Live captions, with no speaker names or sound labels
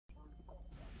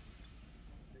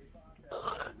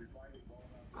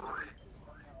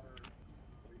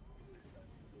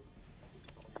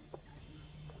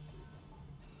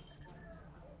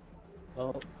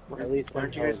Oh, at least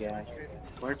one hell guy.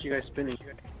 Why aren't you guys spinning?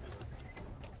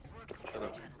 Shut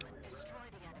up.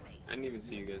 I didn't even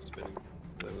see you guys spinning.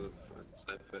 That was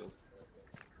that failed.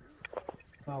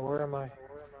 Oh, where am I?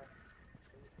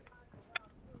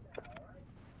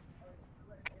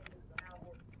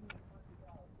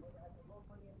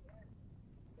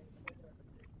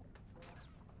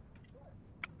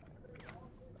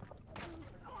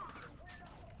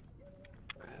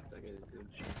 That guy's good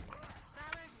shit.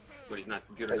 But he's not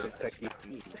good enough.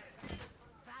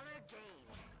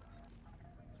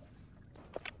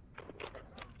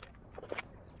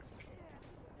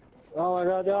 Oh my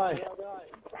god, die!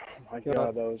 My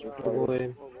god, that was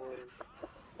recorded.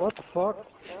 What the fuck?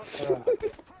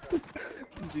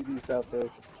 GG Southwest.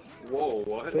 Whoa,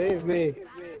 what? Save me!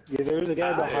 Yeah, there's a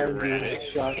guy behind me Ironic.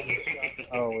 that shot me.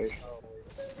 Oh, wait.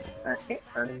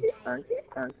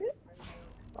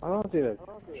 I don't do that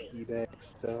teabag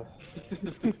stuff.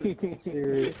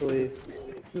 Seriously.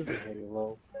 This is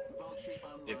Halo.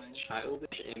 It's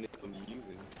childish and it's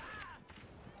amusing.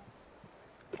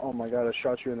 Oh my god, I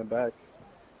shot you in the back.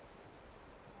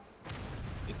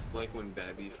 It's like when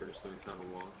Babby first learned how to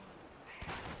walk.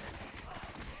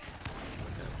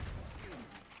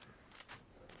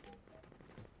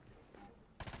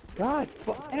 God,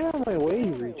 get out of my way,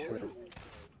 you retard.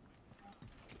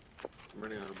 I'm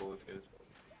running out of bullets, guys.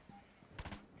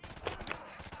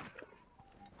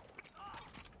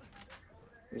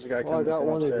 There's a guy Oh, I coming got from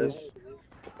one of upstairs. these.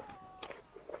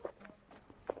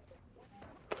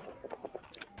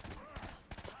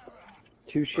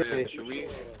 Touche. Oh, yeah, should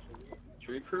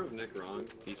we prove Nick wrong?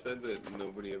 He said that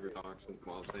nobody ever talks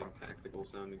while saying tactical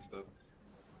sounding stuff.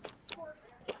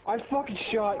 I fucking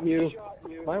shot you.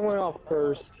 Mine went off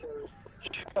first.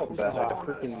 Oh, bad.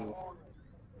 Freaking.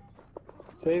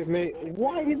 Save me.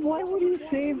 Why would he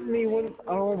save me when...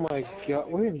 Oh my god,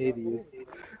 what an idiot.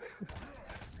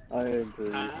 I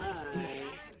agree.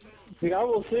 See, I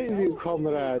will save you,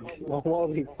 comrade.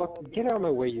 While he fucking... Get out of my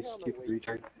way, you stupid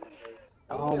retard.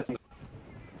 Oh my...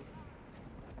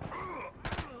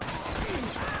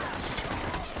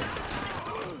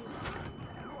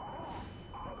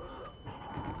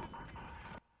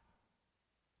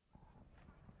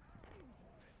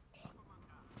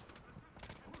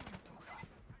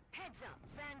 Heads up,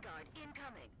 Vanguard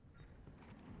incoming.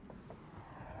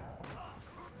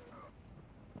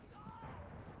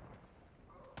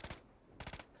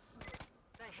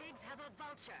 The Higgs have a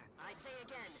vulture. I say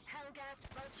again, Hellgast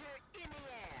vulture in the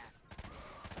air.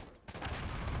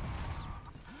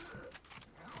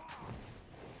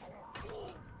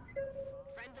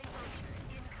 Friendly vulture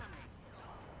incoming.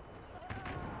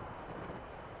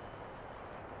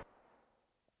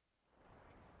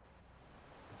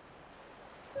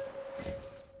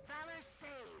 Valor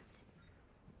saved.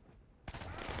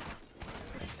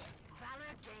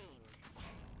 Valor gained.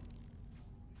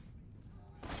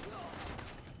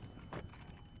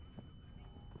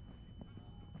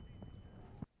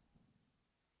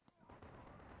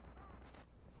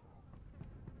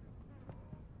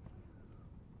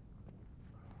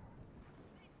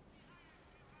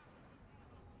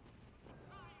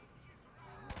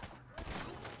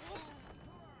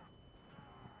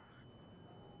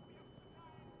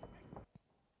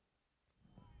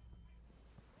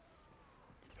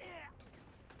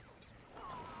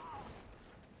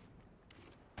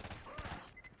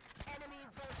 Enemy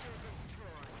vulture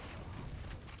destroyed.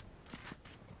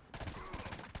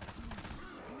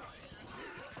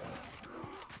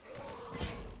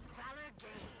 Valor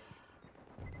gained.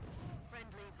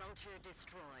 Friendly vulture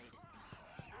destroyed.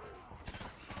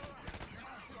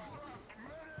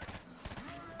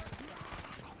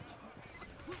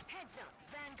 Heads up,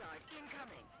 Vanguard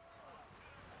incoming.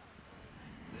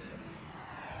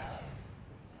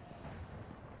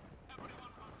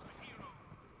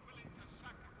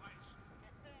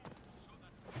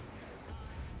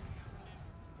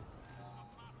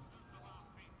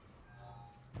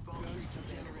 Vulture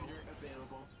generator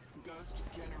available. Ghost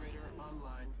generator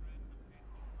online.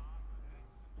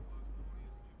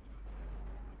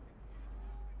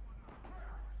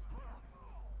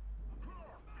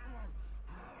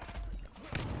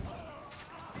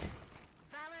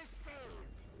 Valor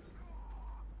saved.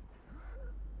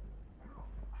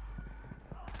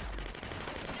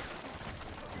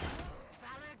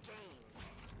 Valor gained.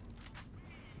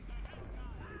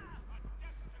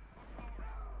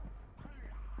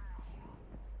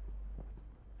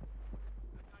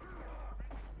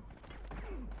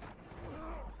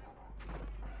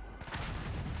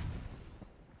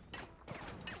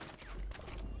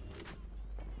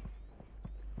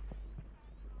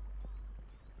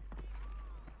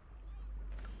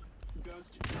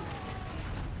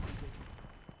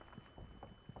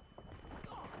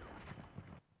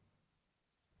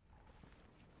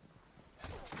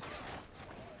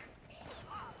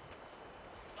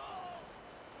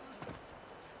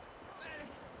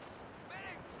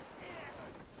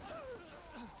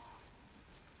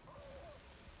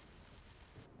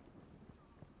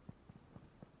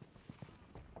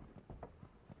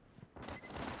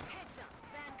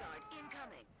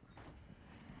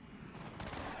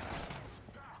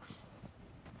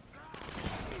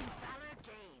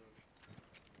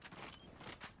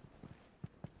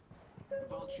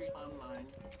 Vulture online.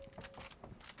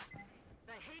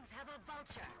 The Higgs have a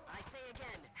vulture. I say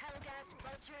again, Hellgast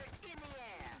vulture in the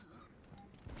air.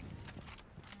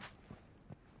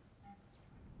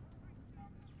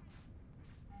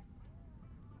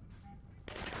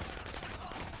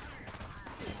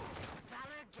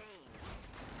 Valor gained.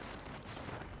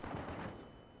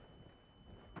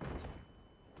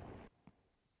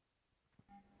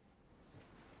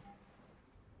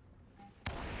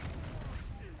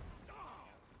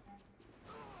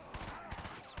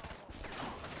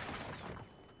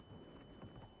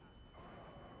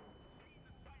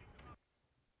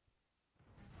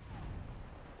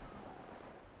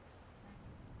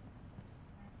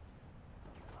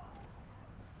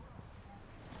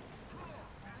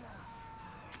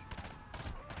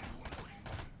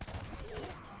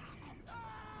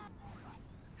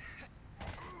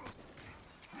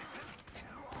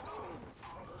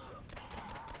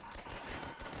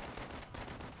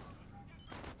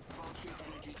 Vulture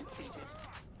energy depleted.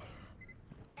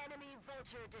 Enemy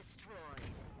vulture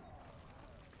destroyed.